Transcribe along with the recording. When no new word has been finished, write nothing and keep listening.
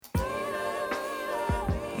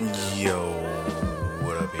Yo,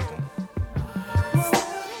 what up, people?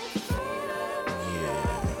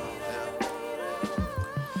 Yeah.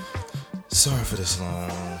 Sorry for this long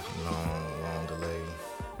delay.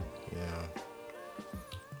 Yeah.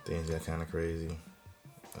 Things got kind of crazy.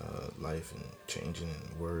 Life and changing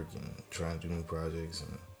and work and trying to do new projects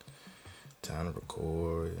and time to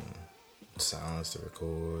record and silence to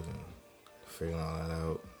record and figuring all that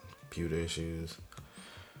out. Computer issues.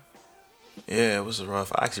 Yeah, it was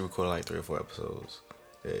rough. I actually recorded like 3 or 4 episodes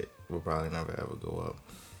that will probably never ever go up.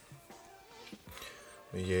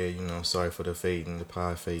 But yeah, sorry for the fading, the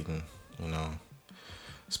pod fading.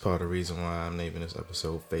 It's part of the reason why I'm naming this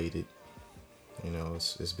episode Faded.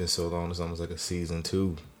 It's been so long, it's almost like a season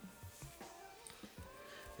 2.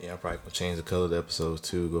 Yeah, I'm probably gonna change the color of the episodes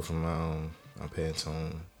too. Go from my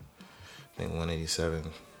Pantone, I think 187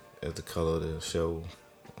 as the color of the show,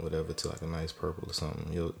 or whatever, to like a nice purple or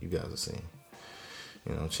something. You guys will see.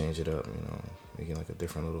 Change it up. Make it like a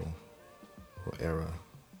different little era.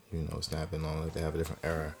 It's not been long like they have a different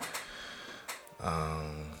era.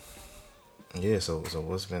 Yeah. So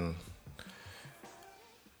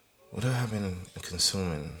what have I been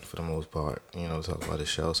consuming for the most part? Talk about the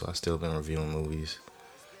show. So I still been reviewing movies.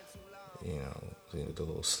 The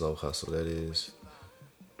little slow hustle that is.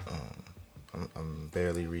 I'm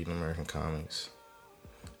barely reading American comics.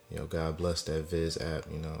 God bless that Viz app.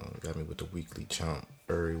 Got me with the weekly chomp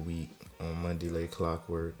every week on Monday, late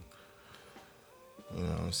clockwork.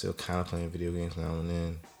 I'm still kind of playing video games now and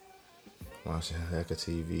then. Watching a heck of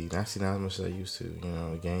TV. Actually, not as much as I used to.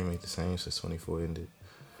 The game ain't the same since 24 ended.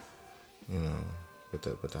 But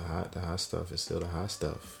the hot stuff is still the hot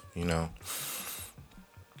stuff.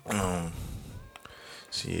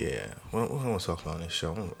 So yeah, what I want to talk about in this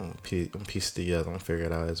show, I'm gonna piece it together. I'm gonna figure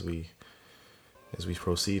it out as we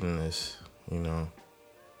proceed in this.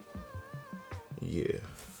 Yeah.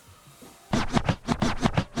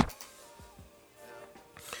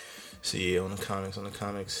 So yeah, on the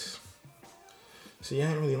comics. See, I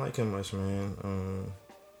ain't really like him much, man.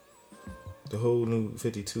 The whole new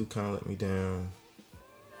 52 kind of let me down.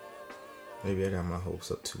 Maybe I got my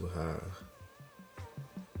hopes up too high.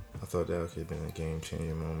 I thought that could have been a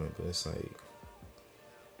game-changing moment, but it's like,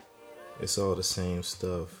 it's all the same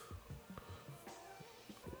stuff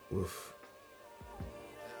with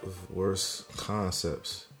worse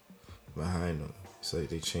concepts behind them. It's like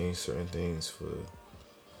they change certain things for,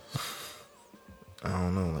 I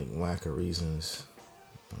don't know, like whacker reasons.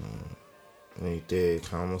 And they did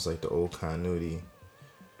kind of almost like the old continuity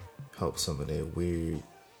help some of their weird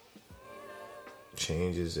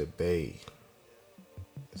changes at bay.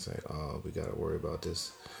 It's like, oh, we gotta worry about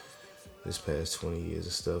this past 20 years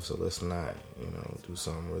of stuff, so let's not, do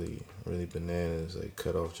something really, really bananas, like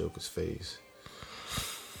cut off Joker's face.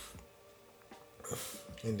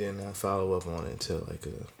 And then I follow up on it until like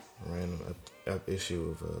a random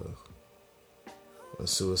issue of a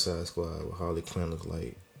Suicide Squad where Harley Quinn looked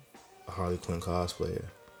like a Harley Quinn cosplayer.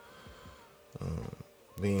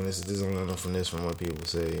 Being this is only enough from this from what people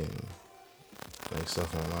say and like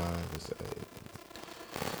stuff online.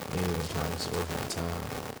 Neither of them comics are worth my time,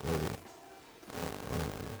 really.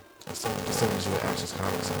 It's something to do with Action's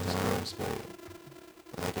comics sometimes, but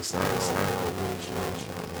like it's not a really strange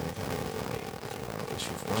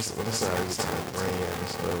issue. Once I get to the brain and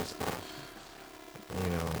stuff,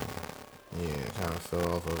 yeah, I kind of fell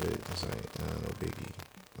off of it. It's like, no biggie.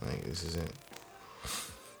 Like, this isn't.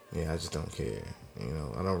 Yeah, I just don't care. I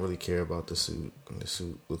don't really care about the suit. The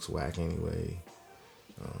suit looks whack anyway.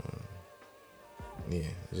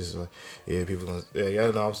 Yeah, just like, yeah, people gonna,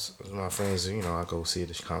 yeah, my friends, I go see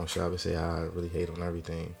the comic shop and say I really hate on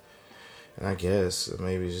everything. And I guess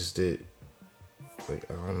maybe it just did, like,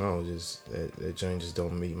 I don't know, just that joint just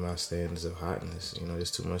don't meet my standards of hotness.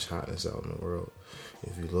 There's too much hotness out in the world.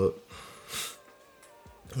 If you look,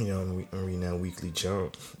 I'm reading that weekly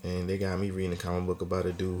jump, and they got me reading a comic book about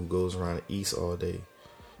a dude who goes around the East all day.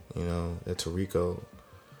 That Tarico.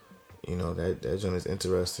 That joint is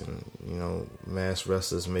interesting. Mass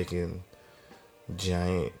wrestlers making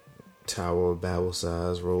giant Tower of Babel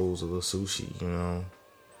size rolls of the sushi.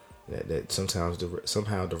 That sometimes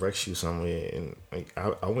somehow directs you somewhere. And like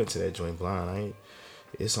I went to that joint blind.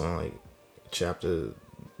 It's on like chapter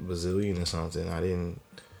bazillion or something.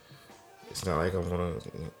 It's not like I'm gonna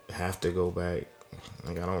have to go back.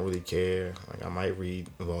 Like, I don't really care. Like, I might read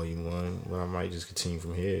volume 1, but I might just continue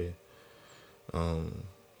from here.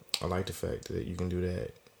 I like the fact that you can do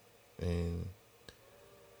that. And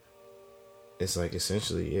it's like,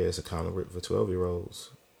 essentially, yeah, it's a comic book for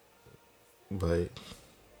 12-year-olds. But,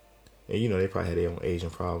 and they probably had their own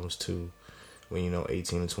Asian problems too. when,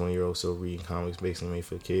 18 and 20-year-olds still reading comics basically made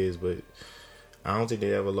for kids. But I don't think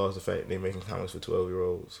they ever lost the fact they're making comics for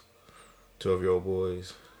 12-year-old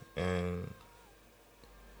boys. And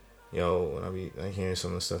when I be hearing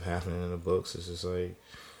some of the stuff happening in the books, it's just like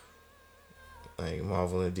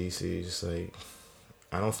Marvel and DC, just like,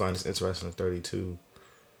 I don't find this interesting in 32,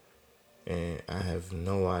 and I have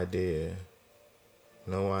no idea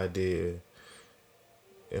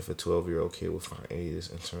if a 12-year-old kid would find any of this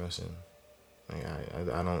interesting. Like,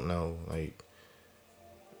 I don't know. Like,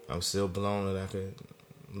 I'm still blown that I could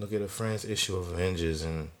look at a friend's issue of Avengers,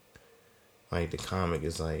 and like the comic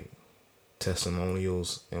is like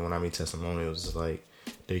testimonials, and when I mean testimonials, it's like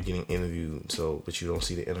they're getting interviewed, but you don't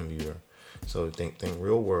see the interviewer. So think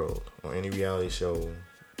Real World, or any reality show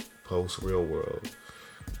post Real World,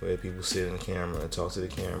 where people sit in the camera and talk to the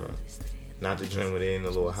camera. Not the joint where they're in the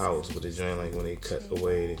little house, but the joint like when they cut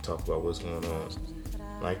away, they talk about what's going on,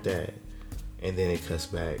 like that, and then it cuts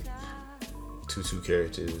back to two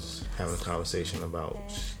characters having a conversation about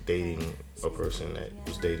dating a person that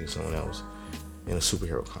was dating someone else in a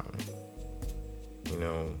superhero comic. There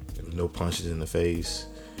was no punches in the face,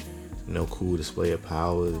 no cool display of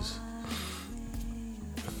powers.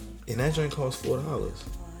 And that joint cost $4.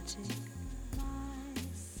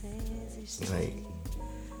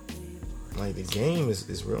 Like the game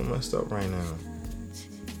is real messed up right now.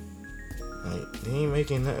 Like, they ain't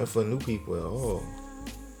making nothing for new people at all.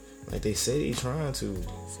 Like, they say they trying to,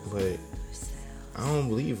 but I don't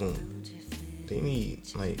believe them. They need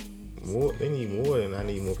more. They need more than I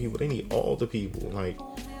need more people. They need all the people. Like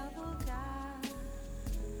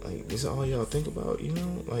this is all y'all think about,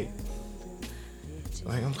 Like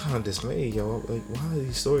I'm kind of dismayed, y'all. Like, why are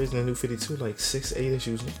these stories in the New 52 like 6-8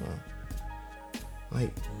 issues long?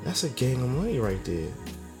 Like, that's a gang of money right there.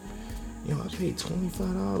 I paid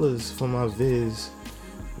 $25 for my Viz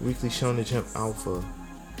Weekly Shonen Jump Alpha,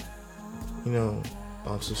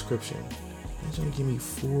 subscription. That's gonna give me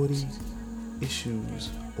 40 issues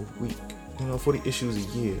a week. 40 issues a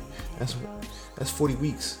year. That's 40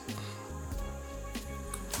 weeks.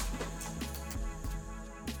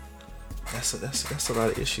 That's a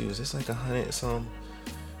lot of issues. It's like 100 some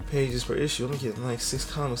pages per issue. I'm getting like 6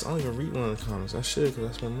 comics. I don't even read one of the comics. I should, because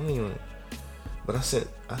I spent money on it. But I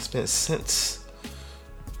spent cents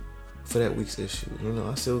for that week's issue.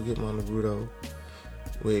 I still get my Naruto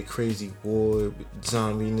with crazy war,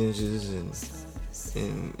 zombie ninjas,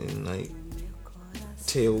 and like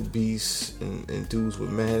tail beasts and dudes with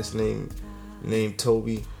masks named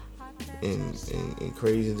Toby and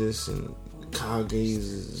craziness, and Kage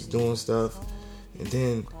is doing stuff. And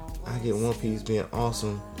then I get One Piece being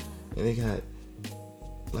awesome, and they got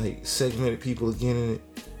like segmented people again in it,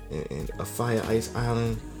 and a Fire Ice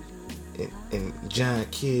Island, and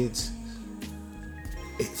giant kids.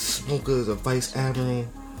 Smoker's a vice admiral,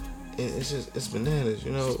 and it's bananas,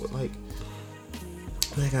 Like,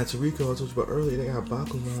 they got Toriko, I told you about earlier. They got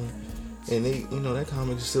Bakuman, and they, that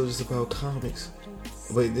comic is still just about comics,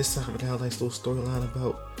 but this time it has like little storyline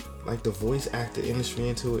about like the voice actor industry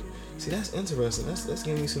into it. See, that's interesting. That's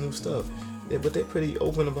giving me some new stuff. But they're pretty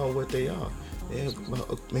open about what they are. They're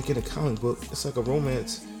about making a comic book. It's like a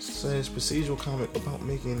romance / procedural comic about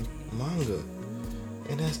making manga.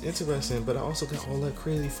 And that's interesting, but I also got all that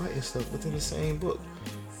crazy fighting stuff within the same book.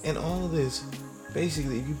 And all of this,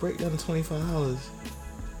 basically, if you break down to $25,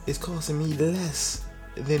 it's costing me less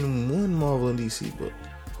than one Marvel and DC book.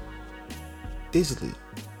 Digitally.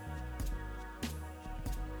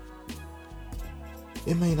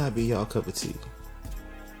 It may not be y'all cup of tea.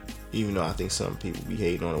 Even though I think some people be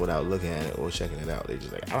hating on it without looking at it or checking it out. They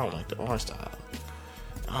just like, I don't like the art style.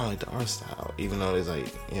 Even though it's like,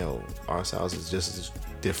 art styles is just as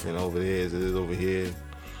different over there as it is over here.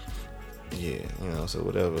 Yeah, so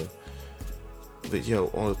whatever. But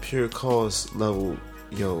on a pure cost level,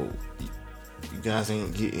 you guys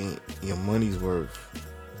ain't getting your money's worth.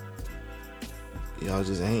 Y'all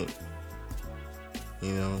just ain't.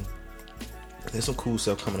 There's some cool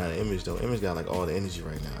stuff coming out of Image though. Image got like all the energy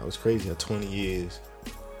right now. It's crazy how 20 years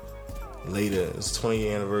later, it's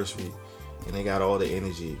 20-year anniversary, and they got all the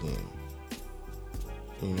energy again.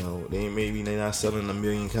 They're not selling 1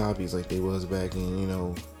 million copies like they was back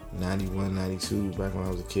in 91, 92, back when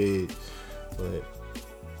I was a kid. But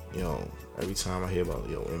every time I hear about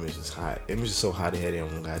Image is hot. Image is so hot they had their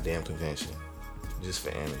own goddamn convention just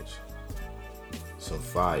for Image. Some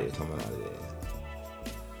fire coming out of there.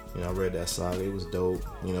 I read that saga. It was dope.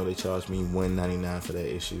 They charged me $1.99 for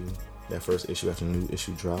that issue. That first issue after the new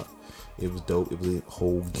issue dropped. It was dope. It was a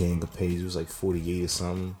whole gang of pages. It was like 48 or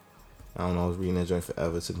something. I don't know. I was reading that joint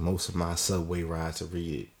forever. It took most of my subway ride to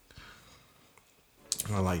read it.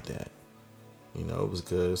 I like that. You know, it was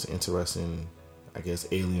good. It was an interesting, I guess,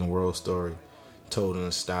 alien world story told in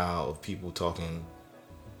a style of people talking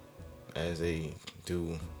as they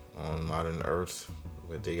do on modern Earth,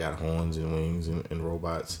 but they got horns and wings and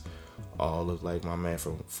robots. All look like my man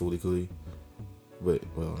from Foolie Cooley, but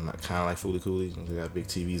well, not kind of like Foolie Cooley. They got big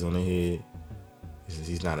TVs on their head.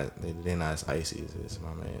 He's not they're not as icy as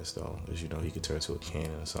my man's though. As you know, he could turn to a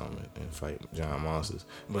cannon or something and fight giant monsters.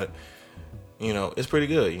 But you know, it's pretty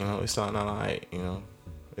good. You know, it's starting out alright. You know,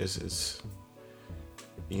 it's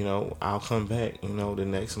you know, I'll come back. You know, the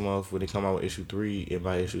next month when they come out with issue 3 and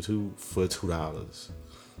buy issue 2 for $2.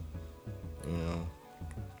 You know,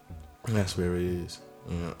 and that's where it is.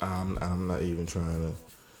 You know, I'm not even trying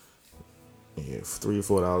to. Yeah, $3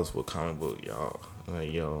 or $4 for a comic book, y'all.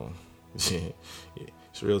 Like yo.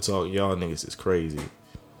 It's real talk, y'all niggas is crazy.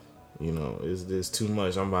 You know, there's too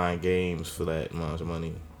much. I'm buying games for that much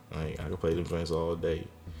money. Like I can play them joints all day.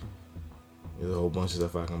 There's a whole bunch of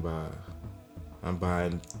stuff I can buy. I'm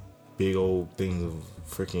buying big old things of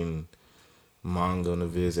freaking manga on the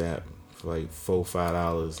Viz app for like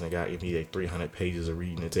 $4-5, and they got to give me like 300 pages of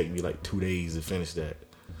reading. It take me like 2 days to finish that.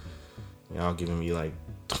 Y'all giving me like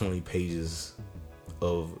 20 pages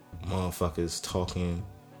of motherfuckers talking.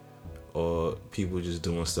 Or people just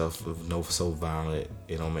doing stuff with no so violent,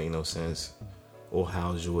 it don't make no sense. Or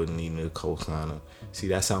Hal Jordan needing a co-signer. See,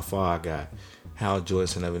 that's how far I got. Hal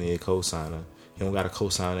Jordan never needed a co-signer. He don't got a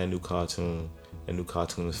co-signer that new cartoon. That new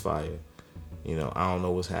cartoon is fire. You know, I don't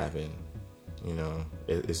know what's happened. You know,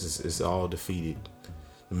 it's all defeated.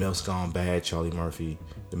 The milk's gone bad, Charlie Murphy.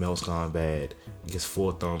 The milk's gone bad. It gets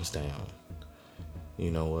 4 thumbs down.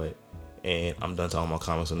 You know what? And I'm done talking about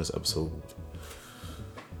comments on this episode.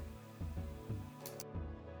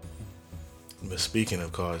 But speaking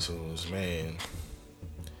of cartoons, man,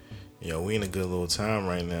 yo, we in a good little time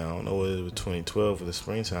right now. I don't know whether it was 2012 for the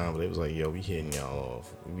springtime, but it was like, yo, we hitting y'all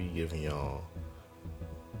off. We giving y'all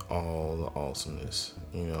all the awesomeness.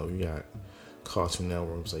 You know, we got Cartoon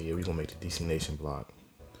Network like, yeah, we gonna make the DC Nation block.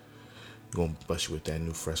 We gonna bust you with that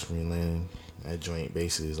new Fresh Green Lantern. That joint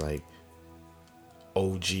basically is like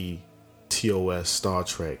OG TOS Star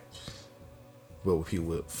Trek. But with people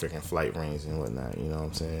with freaking flight rings and whatnot, you know what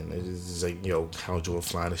I'm saying? It's just like, yo, Hal Jordan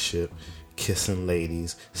flying a ship, kissing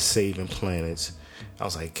ladies, saving planets. I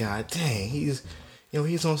was like, God dang, he's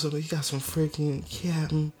on some, he got some freaking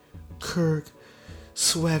Captain Kirk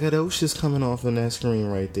swaggadocious coming off on that screen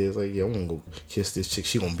right there. It's like, yo, I'm gonna go kiss this chick.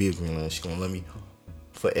 She gonna be a Green Lantern. She gonna love me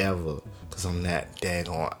forever. Cause I'm that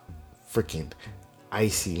daggone freaking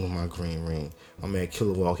icy with my green ring. My man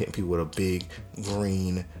Killer Walk hitting people with a big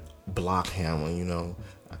green block hammer, you know.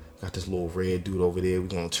 Got this little red dude over there. We're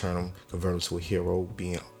gonna convert him to a hero,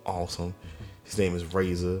 being awesome. His name is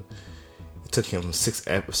Razor. It took him 6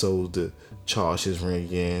 episodes to charge his ring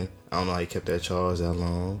again. I don't know how he kept that charge that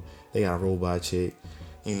long. They got a robot chick.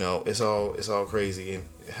 You know, it's all crazy. And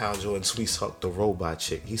Hal Jordan sweet talked the robot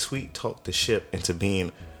chick. He sweet talked the ship into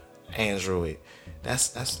being android.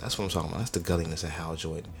 That's what I'm talking about. That's the gulliness of Hal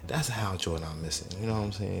Jordan. That's the Hal Jordan I'm missing. You know what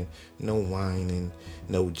I'm saying? No whining,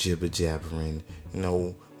 no jibber jabbering,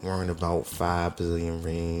 no worrying about 5 billion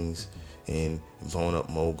rings and blowing up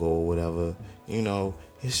Mogo or whatever. You know,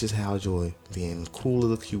 it's just Hal Jordan being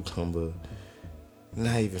cool as a cucumber,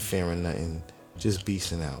 not even fearing nothing, just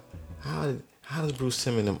beasting out. How does Bruce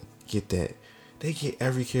Timm and them get that? They get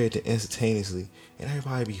every character instantaneously, and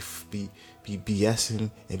everybody be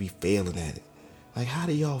BSing and be failing at it. Like, how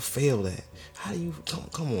do y'all fail that? How do you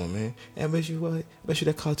come on, man? And I bet you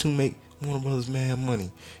that cartoon make Warner Brothers mad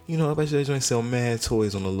money. You know, I bet you that joint sell mad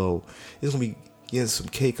toys on the low. It's gonna be getting some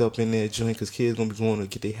cake up in there joint, because kids gonna be going to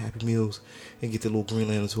get their Happy Meals and get their little Green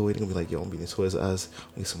Lantern toy. They're gonna be like, yo, I'm beating Toys R Us.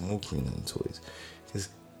 I need some more Green Lantern toys. Cause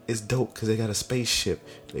it's dope, because they got a spaceship.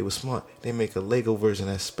 They were smart. They make a Lego version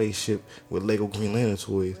of that spaceship with Lego Green Lantern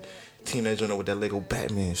toys. Team that joint up with that Lego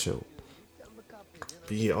Batman show.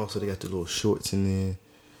 But yeah, also they got the little shorts in there.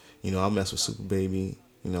 You know, I mess with Super Baby.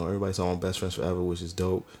 You know, everybody's on Best Friends Forever, which is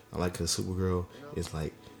dope. I like her. Supergirl is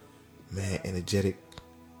like mad energetic,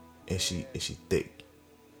 and she thick.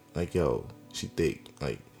 Like, yo, she thick.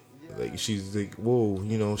 Like she's like, whoa,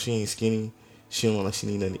 you know, she ain't skinny. She don't look like she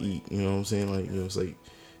need nothing to eat. You know what I'm saying? Like, you know, it's like,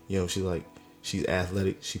 you know, she's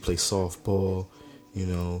athletic. She plays softball. You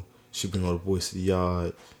know, she bring all the boys to the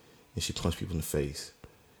yard, and she punch people in the face.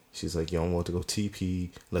 She's like, yo, I want to go TP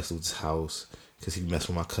Lex Luthor's house because he messed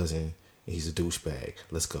with my cousin and he's a douchebag.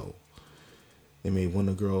 Let's go. They made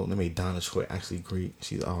Wonder Girl. They made Donna Troy actually great.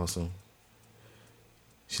 She's awesome.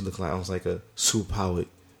 She looked like, almost like a super-powered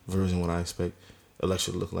version of what I expect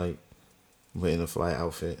Elektra to look like, but in a fly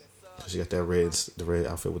outfit. She got the red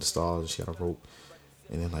outfit with the stars, and she got a rope.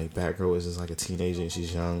 And then like Batgirl is just like a teenager and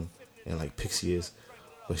she's young, and like Pixie is,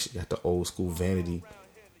 but she got the old school vanity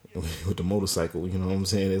with the motorcycle. You know what I'm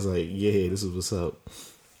saying? It's like, yeah, this is what's up.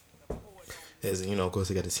 As you know, of course,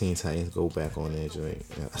 they got the Teen Titans go back on that joint.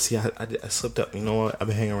 See, I slipped up. You know what? I've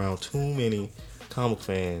been hanging around too many comic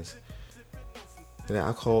fans that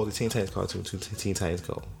I call the Teen Titans cartoon Teen Titans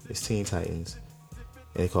Go. It's Teen Titans,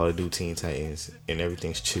 and they call it Teen Titans, and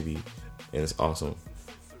everything's chibi, and it's awesome.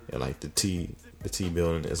 And like the T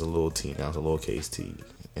building is a little T now, it's a lowercase T,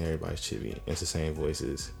 and everybody's chibi. It's the same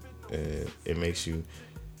voices, and it makes you.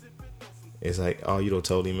 It's like, oh, you don't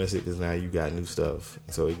totally miss it because now you got new stuff.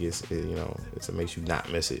 So it makes you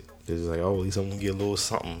not miss it. It's like, oh, at least I'm going to get a little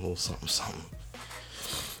something.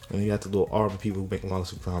 And you got the little art people who make a lot of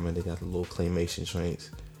Superman. They got the little claymation traits.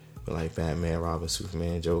 But like Batman, Robin,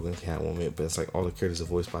 Superman, Joker, and Catwoman. But it's like all the characters are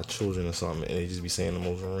voiced by children or something. And they just be saying the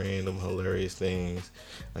most random, hilarious things.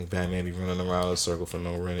 Like Batman be running around in a circle for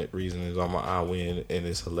no reason. It's on my eye win and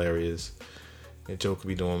it's hilarious. And Joker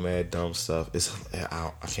be doing mad dumb stuff.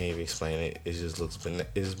 I can't even explain it. It just looks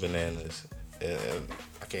it's bananas, and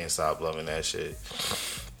I can't stop loving that shit.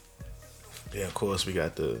 Then of course we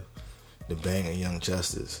got the bang of Young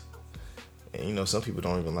Justice, and some people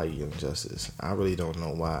don't even like Young Justice. I really don't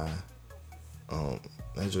know why.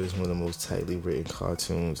 That joint is one of the most tightly written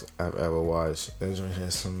cartoons I've ever watched. That joint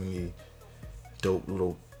has so many dope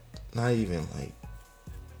little, not even like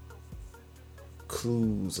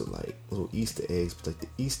clues or like little Easter eggs, but like the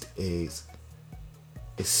Easter eggs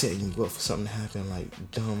is setting you up for something to happen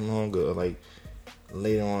like dumb longer or like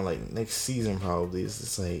later on, like next season probably.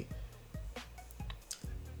 It's like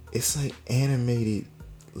animated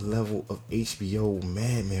level of HBO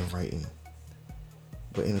Mad Men writing,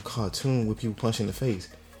 but in a cartoon with people punching the face.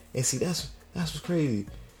 And see, that's what's crazy.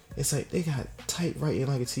 It's like they got tight writing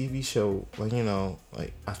like a TV show, like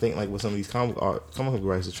like I think like what some of these comic book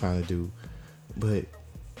writers are trying to do. But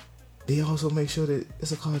they also make sure that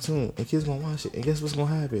it's a cartoon and kids gonna watch it. And guess what's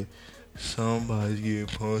gonna happen? Somebody's getting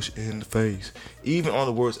punched in the face. Even on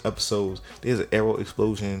the worst episodes, there's an arrow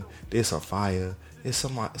explosion, there's some fire, there's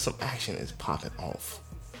some action is popping off.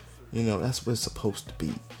 That's what it's supposed to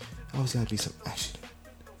be. Always gotta be some action.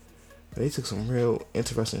 But they took some real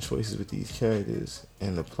interesting choices with these characters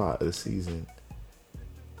and the plot of the season.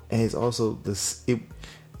 And it's also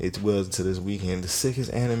it was to this weekend the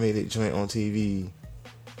sickest animated joint on TV. It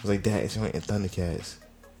was like that joint and Thundercats.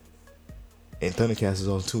 And Thundercats is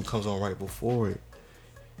on too, comes on right before it.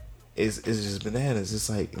 It's just bananas. It's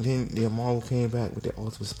like then Marvel came back with the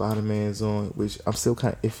Ultimate Spider-Man's on, which I'm still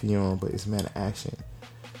kind of iffy on, but it's mad action.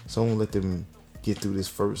 So I'm gonna let them get through this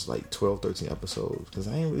first like 12, 13 episodes because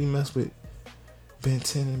I ain't really messed with Ben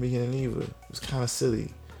 10 in the beginning either. It was kind of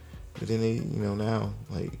silly, but then they now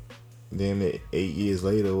like. Then 8 years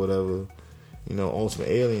later or whatever, Ultimate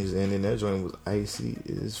Aliens, and then that joint was icy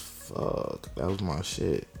as fuck. That was my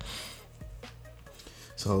shit.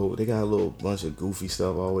 So they got a little bunch of goofy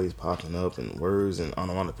stuff always popping up and words and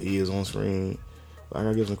onomatopoeias on screen. But I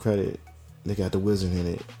gotta give them credit. They got the Wizard in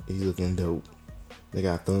it. He's looking dope. They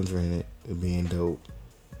got Thunder in it, being dope.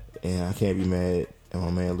 And I can't be mad at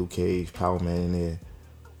my man Luke Cage, Power Man in there,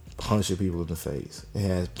 punching people in the face. It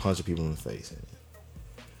has punching people in the face in it.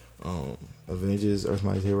 Avengers, Earth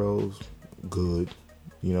Mighty Heroes, good.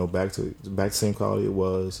 Back to same quality it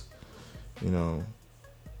was. Yeah,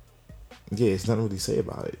 it's nothing really to say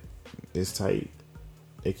about it. It's tight.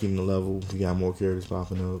 They keeping the level. We got more characters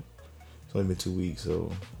popping up. It's only been 2 weeks,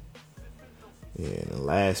 so yeah. And the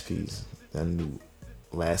last piece, that new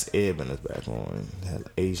Last Airbender is back on. It had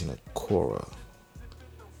Agent Korra.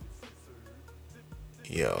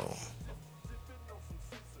 Yo.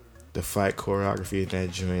 The fight choreography in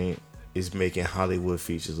that joint is making Hollywood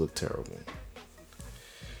features look terrible.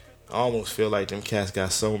 I almost feel like them cats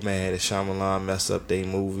got so mad that Shyamalan messed up their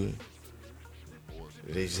movie.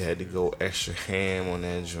 They just had to go extra ham on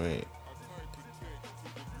that joint.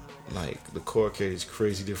 Like, the Korra character is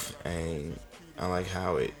crazy different. And I like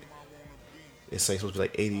how it's like supposed to be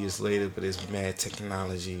like 80 years later, but it's mad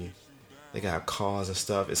technology. They got cars and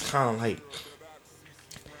stuff. It's kind of like,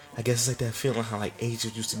 I guess it's like that feeling how like Asia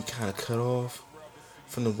used to be kind of cut off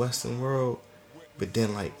from the Western world, but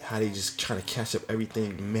then like how they just try to catch up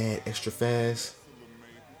everything mad extra fast.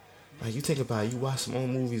 Like you think about it, you watch some old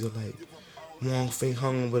movies of like Wong Fei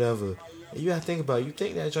Hung or whatever, and you gotta think about it, you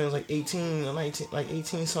think that joint was like 18 or 19, like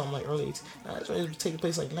 18 something, like early 18. Now that joint was taking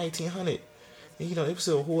place like 1900, and they were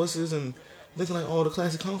still horses and looking like all the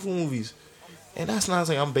classic kung fu movies. And that's not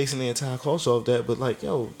like I'm basing the entire culture off that, but like,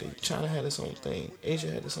 China had its own thing. Asia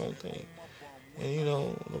had its own thing. And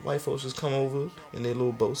the white folks just come over in their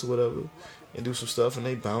little boats or whatever and do some stuff and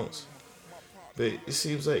they bounce. But it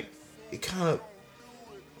seems like it kind of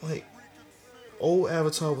like old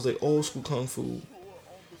Avatar was like old school kung fu,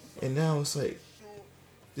 and now it's like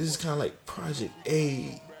this is kind of like Project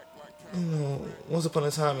A. You know, once upon a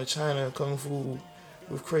time in China, kung fu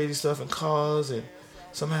with crazy stuff and cars, and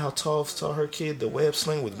somehow Toph taught her kid the web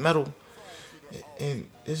sling with metal, and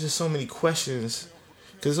there's just so many questions.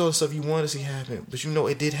 Because all the stuff you want to see happen, but you know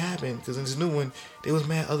it did happen. Because in this new one, there was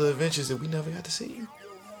mad other adventures that we never got to see.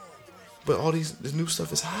 But all this new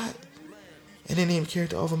stuff is hot. And then named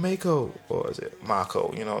character over Mako, or is it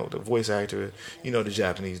Mako? You know, the voice actor. You know, the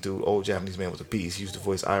Japanese dude, old Japanese man was a beast. He used to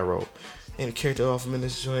voice Iroh. And the character off him in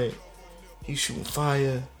this joint, he's shooting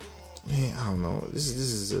fire. Man, I don't know. This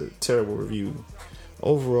is a terrible review.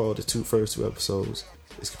 Overall, the first two episodes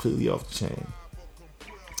is completely off the chain.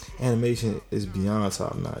 Animation is beyond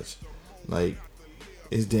top notch. Like,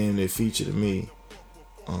 it's damn near feature to me.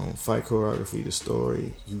 Fight choreography, the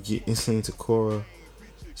story, you get instantly to Korra.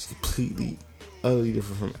 She's completely, utterly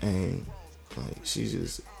different from Aang. Like,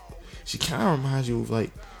 she kind of reminds you of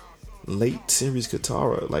like late series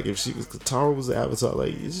Katara. Like, if Katara was the Avatar,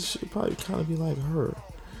 like it should probably kind of be like her.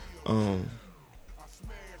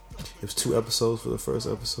 There's 2 episodes for the first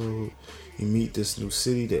episode. You meet this new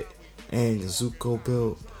city that Aang and Zuko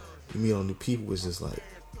built. You meet all new people, which is like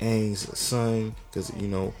Aang's son, because you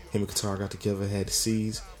know him and Katara got together, had the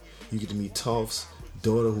seeds. You get to meet Toph's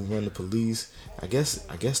daughter, who run the police. I guess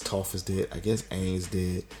Toph is dead. I guess Aang's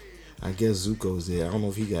dead. I guess Zuko's dead. I don't know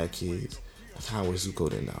if he got kids. That's how was Zuko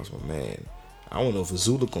then. That was my man. I don't know if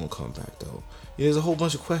Azula gonna come back though. Yeah, there's a whole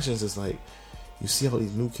bunch of questions. It's like you see all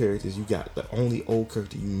these new characters. You got the only old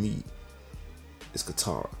character you meet is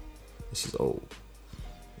Katara, and she's old.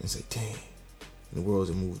 And it's like, dang. The world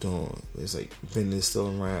has moved on. It's like bending is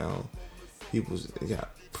still around. People got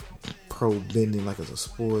pro bending like it's a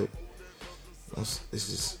sport. It's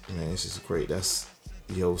just great. That's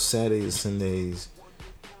Saturdays and Sundays.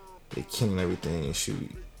 They killing everything and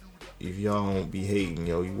shoot. If y'all don't be hating,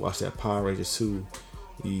 you watch that Power Rangers 2.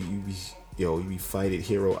 You be fighting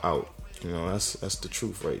hero out. You know that's the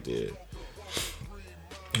truth right there.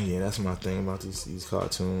 Yeah, that's my thing about these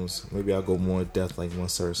cartoons. Maybe I'll go more in depth like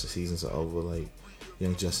once the seasons are over. Like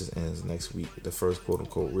Young Justice ends next week, the first quote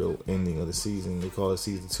unquote real ending of the season. They call it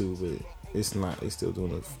season 2, but it's not. They still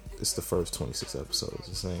doing it's the first 26 episodes.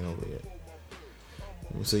 It's ain't over yet.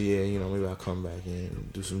 So yeah, maybe I'll come back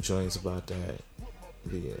and do some joints about that.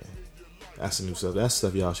 But yeah, that's the new stuff. That's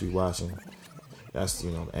stuff y'all should be watching. That's the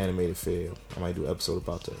animated fair. I might do an episode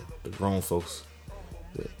about the grown folks,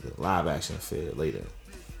 the live action fair later.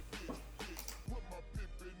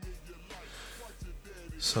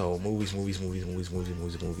 So movies.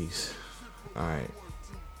 Alright.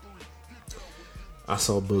 I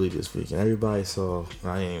saw Bully this weekend. Everybody saw.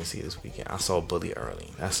 I didn't even see it this weekend. I saw Bully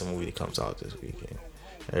early. That's the movie that comes out this weekend.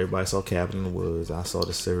 Everybody saw Cabin in the Woods. I saw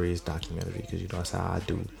the series documentary because that's how I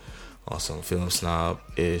do on some film snob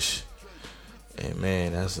ish. And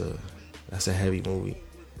man, that's a heavy movie.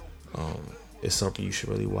 It's something you should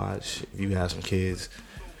really watch if you have some kids.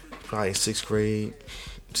 Probably in 6th grade.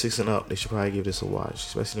 6 and up, they should probably give this a watch,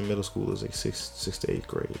 especially the middle schoolers, like 6th to 8th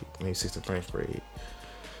grade, maybe 6th to 9th grade,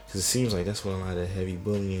 because it seems like that's when a lot of the heavy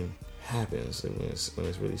bullying happens, when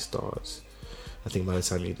it really starts. I think by the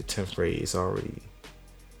time you get to 10th grade,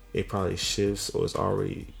 it probably shifts, or it's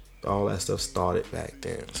already, all that stuff started back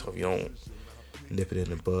then. So if you don't nip it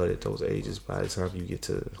in the bud at those ages, by the time you get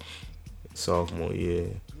to sophomore year,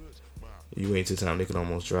 you wait till the time they can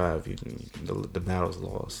almost drive, the battle's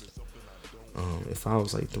lost. If I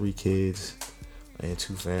was like 3 kids and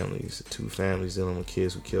 2 families dealing with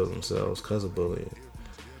kids who kill themselves because of bullying,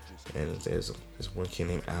 and there's one kid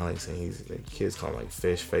named Alex, and the kids call him like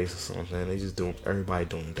Fish Face or something. They just everybody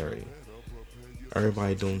doing dirty.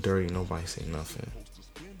 Nobody say nothing.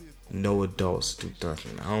 No adults do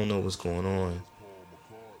nothing. I don't know what's going on.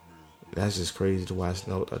 That's just crazy to watch.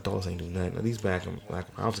 No adults ain't do nothing. At least back when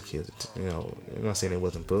I was a kid, I'm not saying it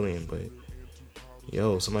wasn't bullying, but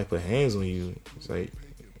somebody put hands on you, it's like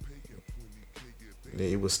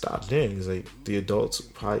it would stop then. It's like the adults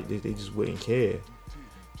probably they just wouldn't care.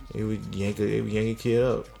 They would yank a kid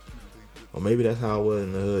up, or maybe that's how it was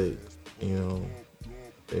in the hood.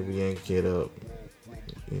 They would yank a kid up.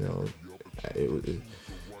 The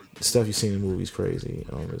stuff you see in the movie is crazy.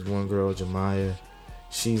 There's one girl, Jemiah.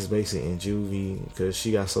 She's basically in juvie because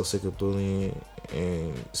she got so sick of bullying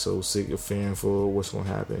and so sick of fearing for what's gonna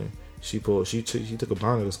happen. She took a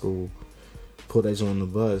burner to school, pulled that joint on the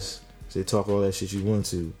bus, said talk all that shit you want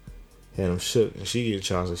to, had them shook, and she get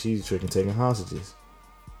charged. She's tricking, taking hostages.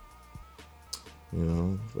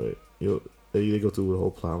 But they go through the whole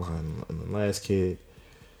plot line. And the last kid,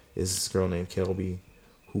 is this girl named Kelby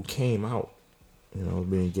who came out,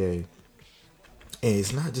 being gay. And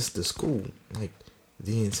it's not just the school, like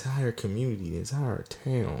the entire community, the entire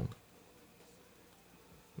town,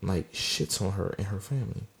 like shits on her and her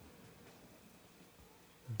family.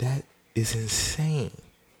 That is insane.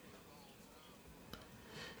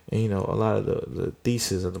 And a lot of the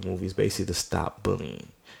thesis of the movie is basically to stop bullying.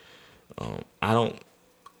 I don't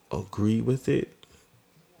agree with it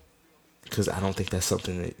because I don't think that's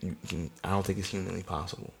something that I don't think it's humanly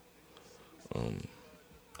possible.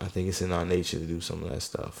 I think it's in our nature to do some of that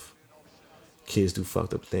stuff. Kids do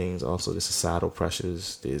fucked up things. Also, the societal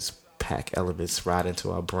pressures, there's pack elements right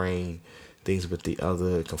into our brain, things with the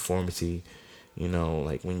other, conformity.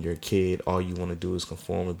 Like when you're a kid, all you want to do is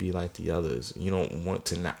conform and be like the others. You don't want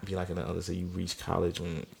to not be like the others until you reach college,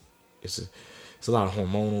 when it's a lot of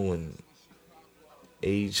hormonal and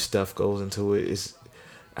age stuff goes into it.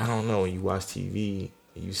 I don't know, when you watch TV,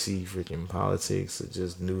 you see freaking politics or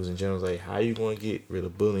just news in general, like how you going to get rid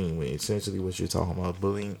of bullying when essentially what you're talking about,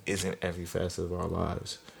 bullying isn't every facet of our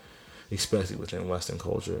lives, especially within Western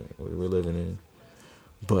culture we're living in.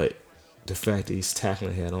 But the fact that he's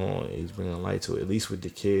tackling it head on, he's bringing a light to it, at least with the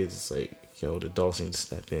kids, it's like, the adults need to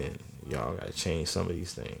step in. Y'all got to change some of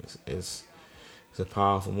these things. It's a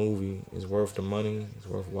powerful movie. It's worth the money. It's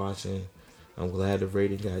worth watching. I'm glad the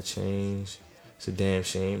rating got changed. It's a damn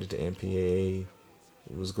shame that the MPAA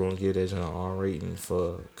was going to give that an R rating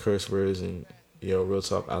for curse words. And, real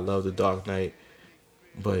talk, I love The Dark Knight.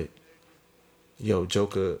 But,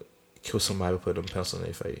 Joker killed somebody with putting a pencil in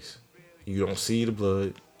their face. You don't see the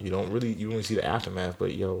blood. You only see the aftermath, but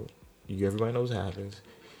everybody knows what happens.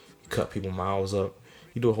 You cut people miles up.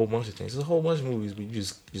 You do a whole bunch of things. There's a whole bunch of movies where you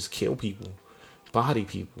just kill people, body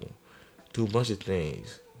people, do a bunch of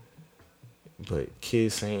things. But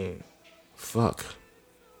kids saying fuck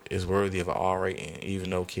is worthy of an R rating, even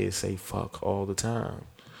though kids say fuck all the time.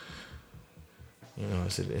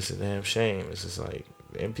 It's a damn shame. It's just like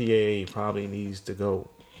the MPAA probably needs to go.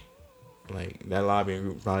 Like, that lobbying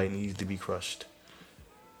group probably needs to be crushed.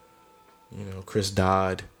 Chris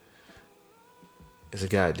Dodd is a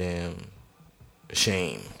goddamn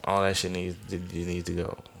shame. All that shit needs to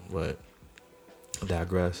go. But I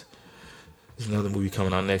digress. There's another movie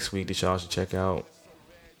coming out next week that y'all should check out.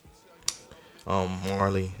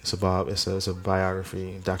 Marley. It's a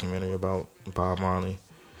biography, documentary about Bob Marley.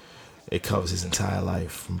 It covers his entire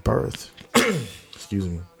life from birth, excuse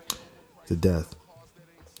me, to death.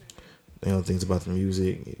 Things about the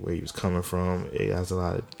music, where he was coming from. It has a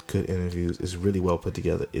lot of good interviews. It's really well put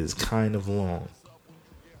together. It's kind of long,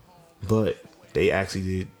 but they actually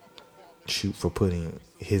did shoot for putting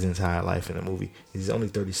his entire life in the movie. He's only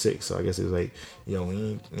 36, so I guess it was like, we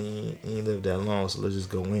ain't lived that long, so let's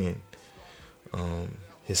just go in.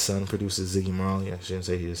 His son produces Ziggy Marley. I shouldn't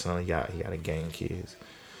say his son. He got a gang of kids,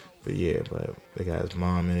 but they got his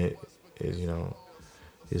mom in it.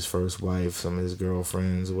 His first wife, some of his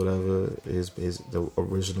girlfriends, whatever, the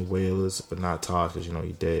original Wailers, but not Todd, because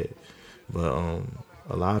he dead. But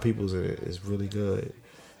a lot of people's in it. It's really good.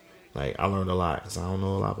 Like, I learned a lot because I don't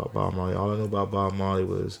know a lot about Bob Marley. All I know about Bob Marley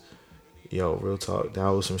was, real talk, that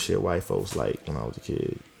was some shit white folks like when I was a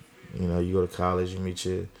kid. You go to college, you meet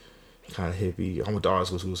your kind of hippie. I went to art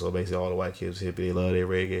school, so basically all the white kids was hippie. They love their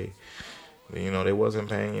reggae. But, they wasn't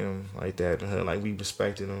paying them like that. Like, we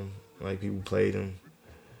respected them. Like, people played them.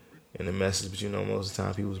 And the message, but most of the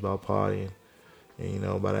time people was about partying.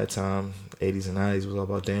 And by that time, 80s and 90s was all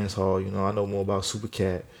about dance hall. I know more about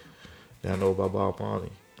Supercat than I know about Bob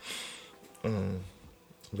Marley.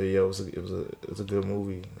 But it was a good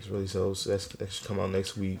movie. It's really so that should come out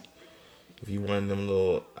next week. If you one of them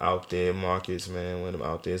little out there markets, man, one of them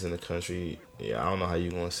out there's in the country, I don't know how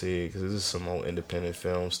you gonna see it because this is some more independent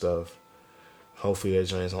film stuff. Hopefully that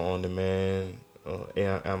joint's on demand,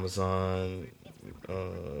 Amazon,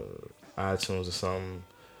 iTunes or something.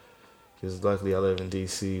 Because luckily I live in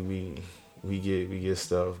DC, we get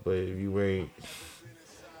stuff. But if you wait,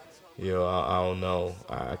 I don't know.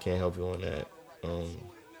 I can't help you on that.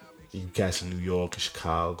 You catch in New York,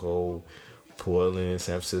 Chicago, Portland,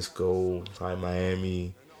 San Francisco, probably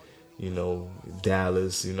Miami,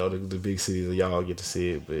 Dallas, the big cities, y'all get to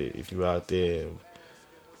see it. But if you out there,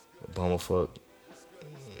 bummerfuck,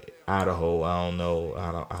 Idaho, I don't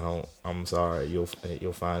know. I'm sorry. You'll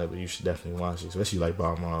find it, but you should definitely watch it, especially like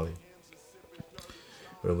Bob Marley.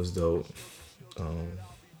 But it was dope.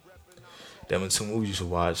 Them are two movies you should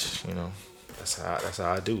watch. That's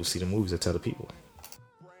how I do. See the movies I tell the people.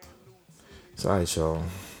 So alright, y'all.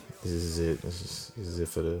 This is it. This is it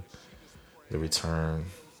for the return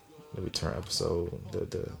episode.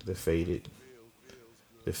 The faded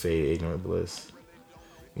ignorant bliss.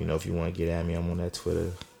 You know, if you want to get at me, I'm on that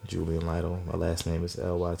Twitter, Julian Lytle. My last name is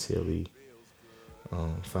Lytle.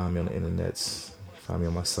 Find me on the internets. Find me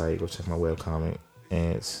on my site. Go check my webcomic.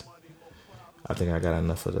 And I think I got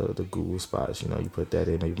enough of the Google spots. You know, you put that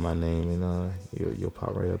in, maybe my name, and you'll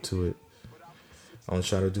pop right up to it. I'm gonna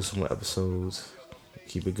try to do some more episodes.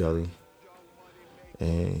 Keep it gully.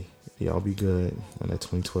 And y'all be good on that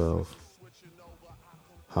 2012.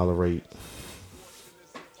 Hollerate.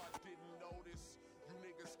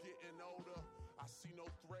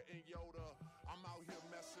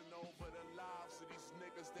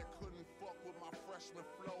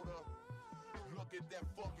 Look at that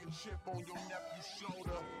fucking chip on your nephew's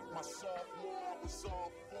shoulder. My sophomore was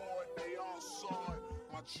all for it, they all saw it.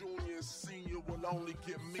 My junior and senior will only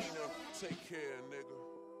get meaner. Take care, nigga.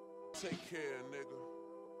 Take care, nigga.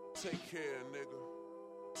 Take care, nigga.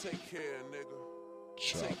 Take care, nigga.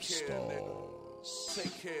 Take care, nigga.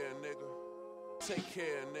 Take care, nigga. Take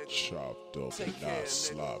care, nigga. Chopped up and not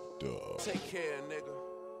slopped up. Take care, nigga.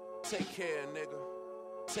 Take care, nigga.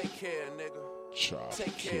 Take care, nigga.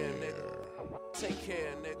 Take care, nigga. Take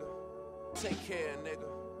care, nigga. Take care, nigga.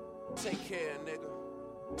 Take care, nigga.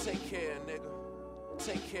 Take care, nigga.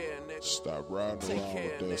 Take care, nigga. Stop riding around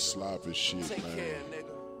with that sloppy shit, Take man. care,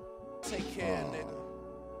 nigga. Take care, nigga.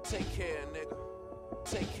 Take care, nigga.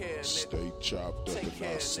 Take care, nigga. Stay chopped up and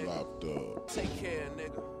not slopped up. Take care,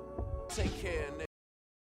 nigga. Take care, nigga.